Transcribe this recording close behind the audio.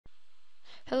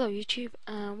Hello YouTube,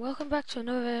 and welcome back to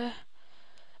another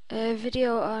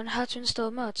video on how to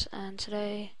install mods. And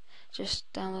today,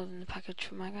 just downloading the package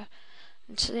from Minecraft.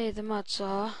 And today the mods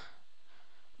are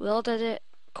WorldEdit,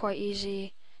 quite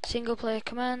easy, single player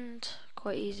command,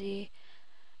 quite easy,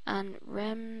 and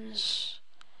REI'S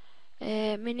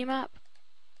Minimap.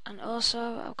 And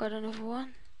also I've got another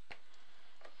one,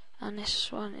 and this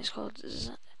one is called this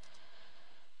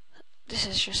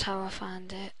is just how I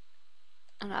found it.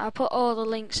 And I'll put all the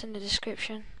links in the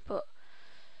description, but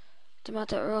the mod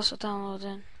that we're also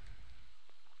downloading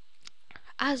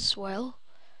as well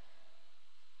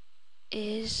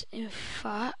is in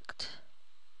fact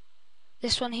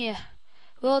this one here,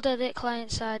 WorldEdit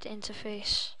client-side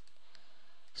interface.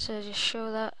 So just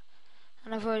show that,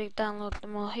 and I've already downloaded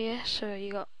them all here. So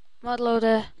you got mod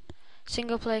loader,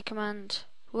 single player command,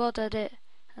 WorldEdit,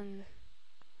 and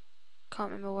can't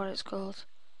remember what it's called.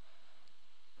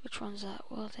 Which one's that?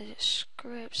 WorldEdit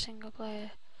script, single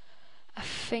player. I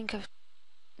think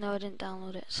no, I didn't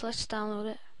download it. So let's download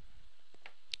it.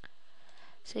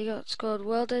 So you got, it's called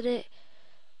WorldEdit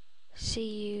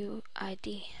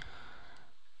CUID.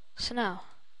 So now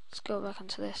let's go back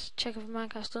onto this. Check if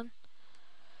Minecraft's done.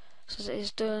 So it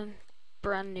is done.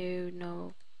 Brand new,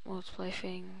 no multiplayer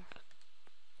thing.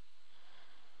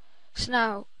 So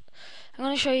now I'm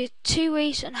going to show you two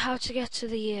ways on how to get to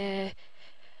the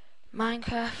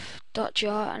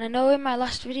Minecraft.jar. And I know in my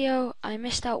last video I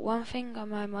missed out one thing on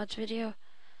my mods video,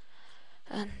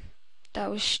 and that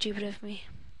was stupid of me.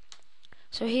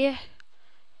 So here,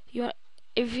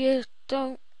 if you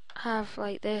don't have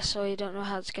like this, or you don't know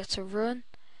how to get to run,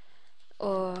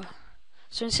 or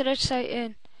so instead of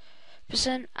typing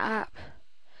 %app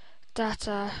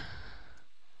data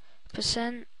 %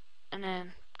 and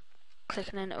then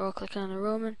clicking in or clicking on the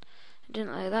Roman, I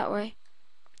didn't like it that way.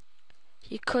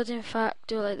 You could in fact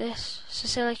do it like this. So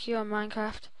say like you're on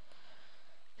Minecraft,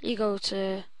 you go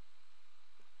to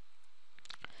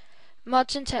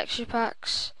mods and texture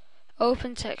packs,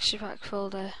 open texture pack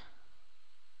folder,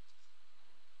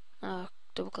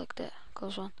 double click it,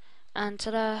 close one, and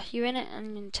ta-da, you're in it,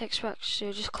 and in texture packs, so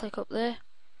you just click up there,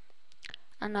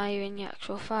 and now you're in your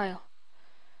actual file.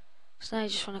 So now you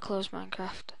just want to close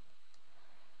Minecraft,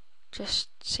 just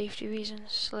safety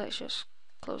reasons, so let's just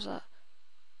close that.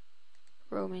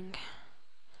 Roaming.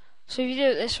 So if you do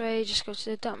it this way, you just go to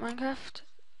the .minecraft.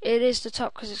 It is the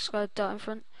top because it's got a dot in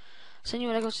front. So then you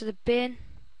want to go to the bin,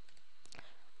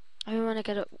 and we want to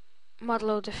get up mod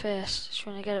loader first. So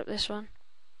you want to get up this one.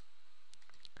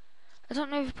 I don't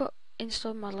know if you put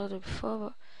install mod loader before,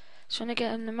 but so you want to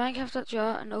get in the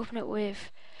Minecraft.jar and open it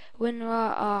with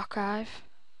WinRAR archive.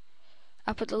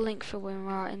 I'll put the link for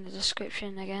WinRAR in the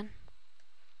description again.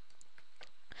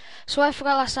 So what I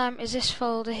forgot last time is this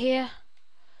folder here.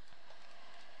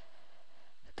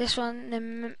 This one,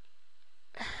 the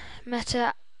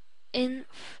meta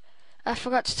inf. I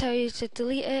forgot to tell you to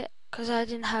delete it because I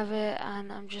didn't have it,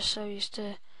 and I'm just so used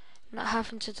to not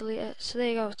having to delete it. So there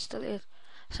you go, it's deleted.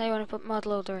 So you want to put mod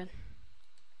loader in.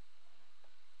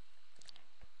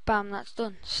 Bam, that's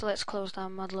done. So let's close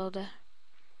down mod loader.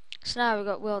 So now we've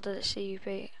got WorldEdit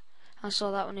CUP. I'll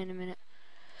install that one in a minute.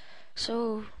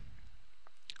 So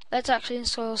let's actually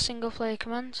install single player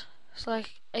command. So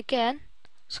like again,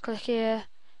 just click here,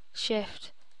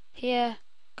 shift here,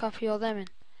 copy all them in.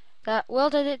 That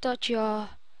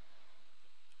WorldEdit.jar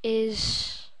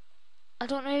is, I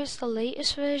don't know if it's the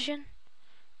latest version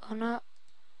or not,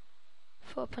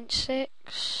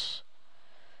 4.6.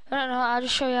 I don't know. I'll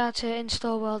just show you how to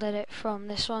install WorldEdit from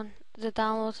this one. The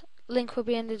download link will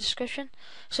be in the description.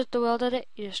 So the WorldEdit,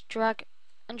 you just drag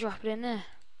and drop it in there.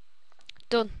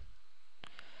 Done.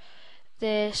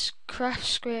 This craft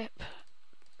script,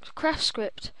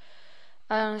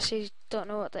 I honestly don't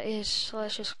know what that is, so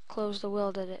let's just close the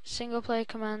WorldEdit. Single player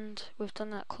command, we've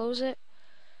done that, close it.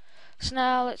 So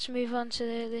now let's move on to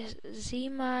this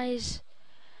REI'S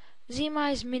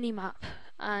Minimap,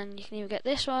 and you can either get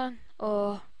this one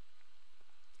or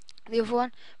the other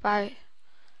one, but I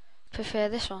prefer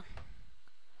this one.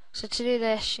 So to do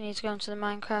this, you need to go into the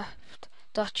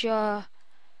Minecraft.jar,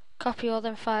 copy all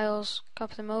them files,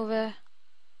 copy them over,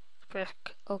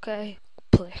 click OK,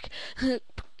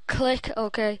 click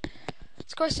OK.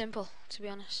 It's quite simple, to be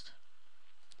honest.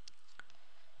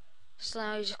 So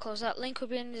now you just close that. Link will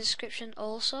be in the description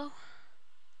also.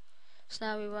 So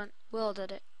now we want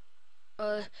WorldEdit.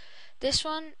 This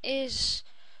one is,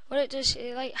 what it does,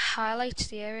 it like highlights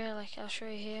the area, like I'll show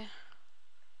you here.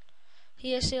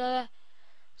 Here, see like that?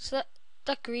 So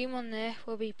that green one there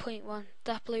will be 0.1,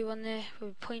 that blue one there will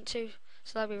be 0.2,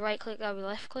 so that'll be right click, that'll be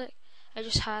left click. It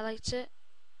just highlights it.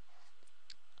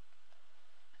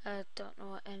 I don't know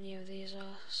what any of these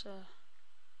are, so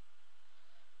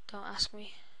don't ask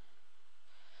me.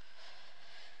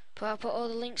 But I'll put all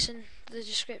the links in the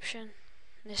description.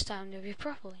 This time there'll be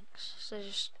proper links, so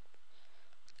just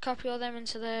copy all them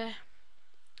into there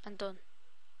and done.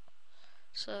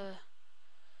 So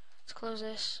let's close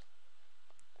this,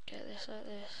 get this like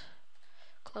this,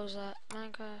 close that,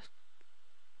 Minecraft,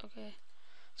 okay,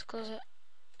 let's close it,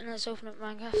 and let's open up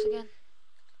Minecraft again.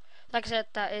 Like I said,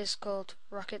 that is called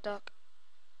Rocket Dock.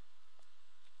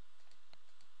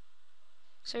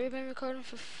 So we've been recording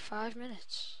for 5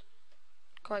 minutes.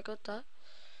 Quite good, that.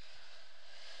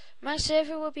 My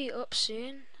server will be up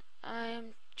soon. I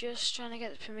am just trying to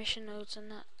get the permission nodes and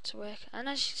that to work. And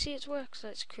as you can see, it's worked. So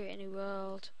let's create a new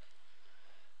world.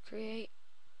 Create.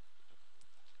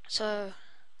 So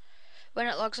when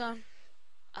it logs on,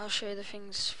 I'll show you the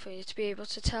things for you to be able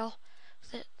to tell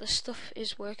that the stuff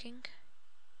is working.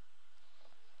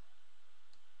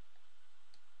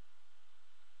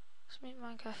 Let's make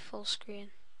Minecraft full screen.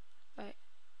 Right.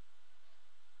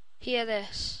 Hear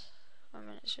this. 1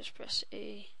 minute, just press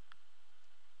E.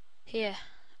 Here.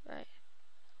 Right.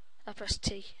 I pressed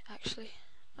T, actually.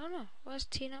 Oh no, why is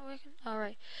T not working?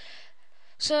 Alright.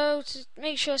 So, to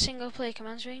make sure single player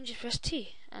commands range, just press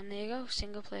T. And there you go,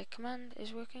 single player command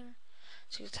is working.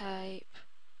 So you type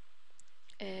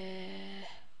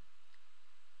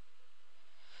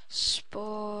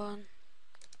spawn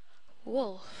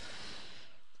wolf.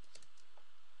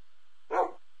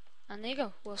 And there you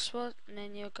go, wolf spawn. And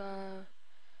then you go,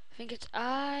 I think it's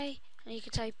I, and you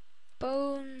can type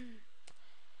bone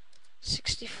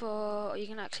 64, or you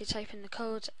can actually type in the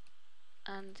code,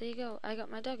 and there you go, I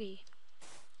got my doggy.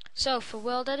 So for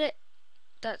WorldEdit,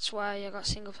 that's why I got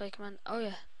single player command. Oh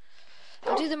yeah,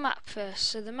 I'll do the map first.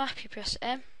 So the map, you press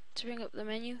M to bring up the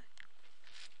menu.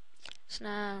 So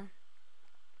now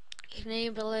you can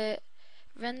enable it,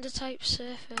 render type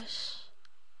surface,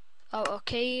 or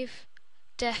cave,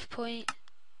 depth point.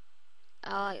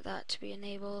 I like that to be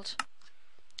enabled.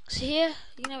 So here,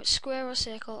 you know, it's square or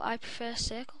circle. I prefer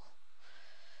circle.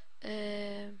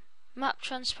 Map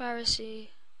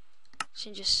transparency, so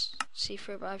you can just see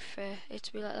through, but I prefer it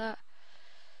to be like that.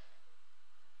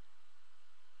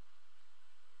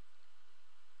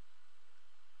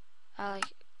 I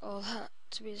like all that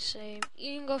to be the same.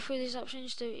 You can go through these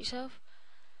options, do it yourself.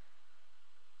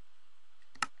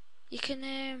 You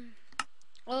can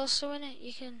also in it,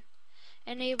 you can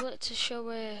enable it to show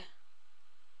where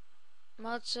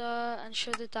mods are and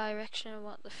show the direction of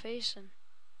what they're facing.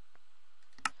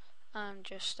 And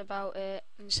just about it.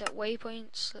 You can set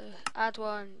waypoints. Add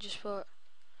one, just put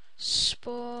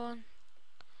spawn.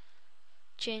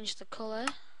 Change the colour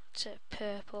to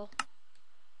purple.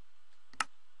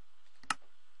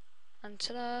 And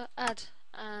ta-da, add.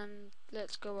 And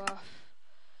let's go off.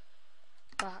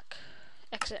 Back.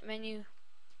 Exit menu.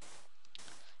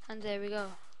 And there we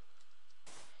go.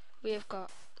 We have got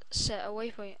set a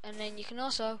waypoint. And then you can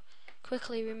also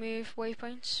quickly remove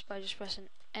waypoints by just pressing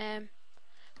M.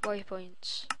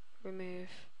 Waypoints, remove,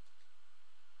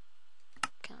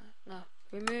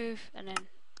 remove, and then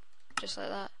just like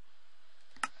that.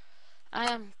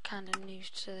 I am kind of new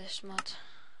to this mod,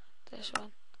 this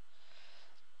one.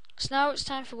 So now it's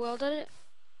time for WorldEdit.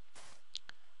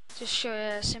 Just show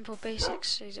you simple basics.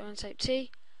 So you want to type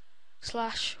T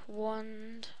 /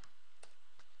 wand,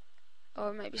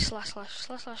 or maybe /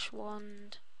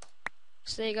 wand.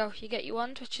 So there you go. You get your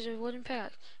wand, which is a wooden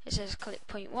pickaxe. It says click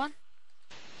point 1.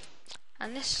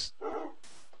 And this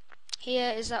here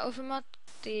is that other mod,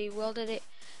 the WorldEdit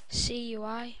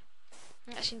CUI.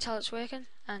 As you can tell, it's working,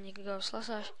 and you can go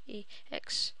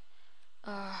 /EX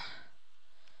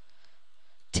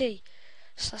T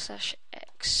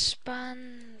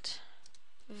 /expand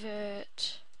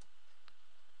vert.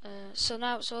 So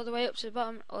now it's all the way up to the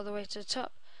bottom, all the way to the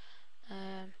top.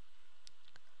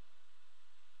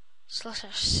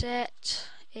 /set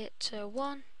it to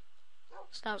 1.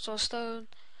 So now it's all stone.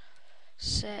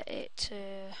 Set it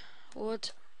to wood.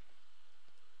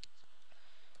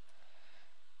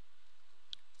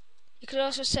 You could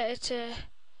also set it to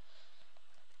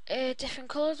a different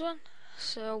coloured one.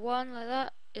 So 1 like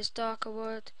that is darker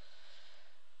wood.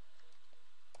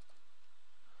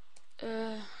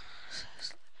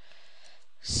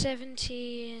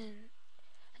 17,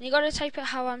 and you gotta type it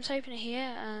how I'm typing it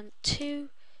here, and 2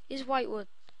 is white wood.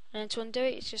 And then to undo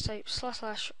it, it's just type /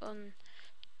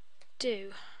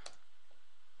 undo.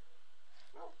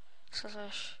 /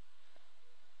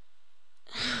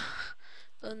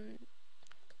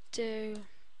 undo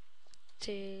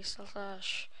T /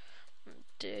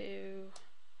 undo.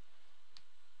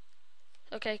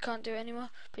 Okay, can't do it anymore,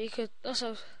 but you could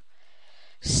also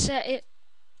set it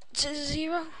to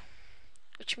 0,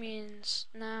 which means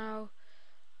now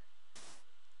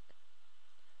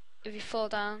if you fall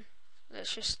down,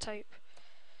 let's just type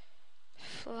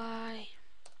fly.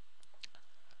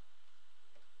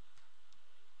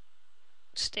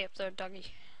 Stay up there,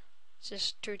 doggy. It's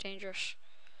just too dangerous.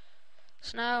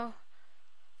 So now,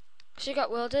 because you got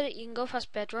WorldEdit, you can go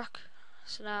past bedrock.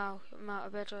 So now I'm out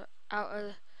of bedrock, out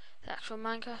of the actual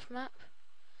Minecraft map.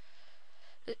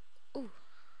 Ooh.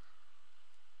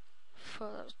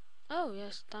 Oh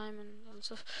yes, diamond and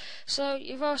stuff. So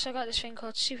you've also got this thing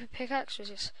called super pickaxe, which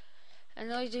is,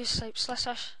 and all you do is type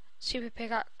 / super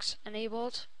pickaxe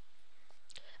enabled.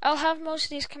 I'll have most of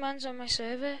these commands on my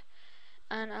server,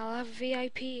 and I'll have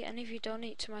VIP, and if you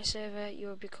donate to my server, you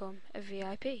will become a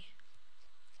VIP.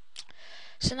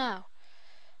 So now,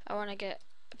 I want to get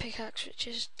a pickaxe which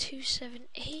is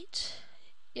 278.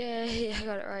 Yeah, I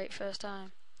got it right first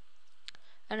time.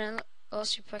 And then all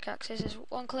super pickaxes is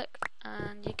one click,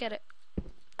 and you get it.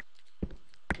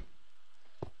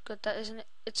 Good, that isn't it.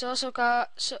 It's also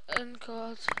got something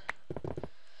called,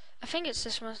 I think it's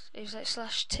this mod. It was like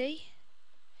 /T.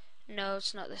 No,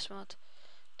 it's not this mod.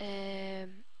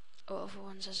 What other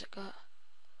ones has it got?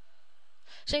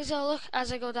 So you can tell, look,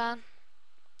 as I go down,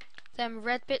 them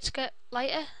red bits get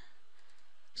lighter.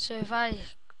 So if I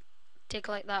dig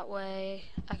like that way,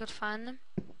 I could find them.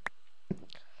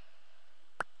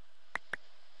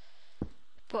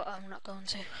 But I'm not going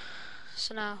to.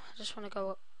 So now, I just want to go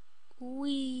up.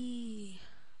 Wee.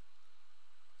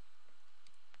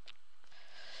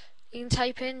 You can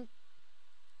type in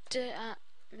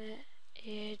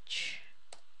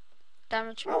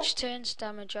damage, which turns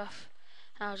damage off.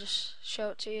 I'll just show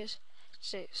it to you.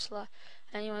 So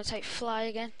and you want to type fly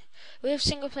again. We have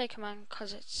single player command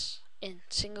because it's in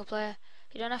single player.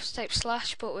 You don't have to type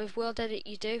 /, but with WorldEdit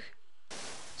you do.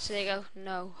 So there you go.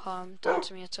 No harm done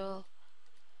to me at all.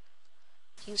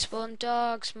 You can spawn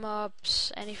dogs,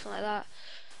 mobs, anything like that.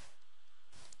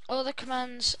 All the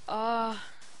commands are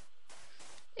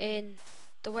in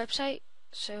the website.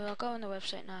 So I'll go on the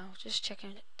website now. Just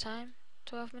checking time.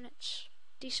 12 minutes.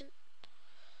 Decent.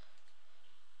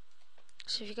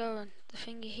 So if you go on the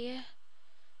finger here,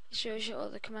 it shows you all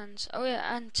the commands. Oh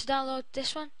yeah, and to download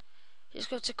this one, just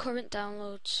go to current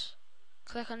downloads.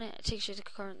 Click on it, it takes you to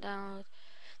current download.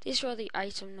 These are all the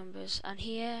item numbers, and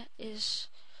here is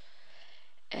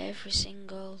every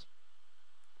single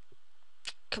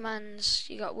commands.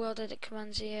 You got WorldEdit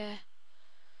commands here.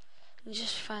 You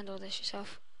just find all this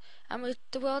yourself. And with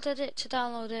the WorldEdit, to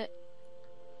download it,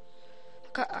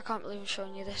 I can't believe I'm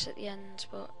showing you this at the end,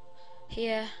 but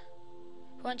here,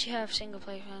 once you have single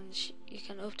player fans, you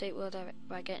can update WorldEdit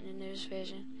by getting a newest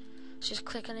version. So just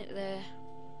click on it there,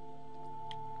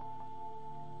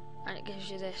 and it gives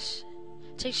you this.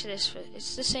 It takes you this.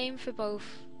 It's the same for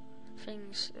both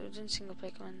things. It was in single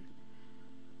player command.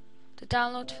 The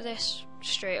download for this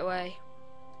straight away,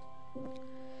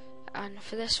 and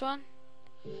for this one,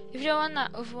 if you don't want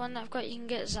that other one that I've got, you can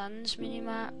get REI'S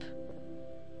MINIMAP,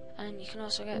 and you can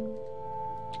also get,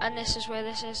 and this is where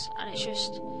this is, and it's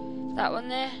just that one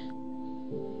there.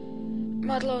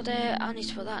 Model there, I'll need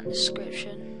to put that in the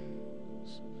description.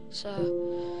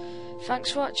 So,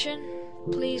 thanks for watching.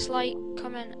 Please like,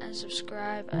 comment, and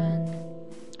subscribe, and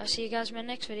I'll see you guys in my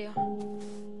next video.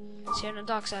 See you on the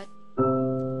dark side.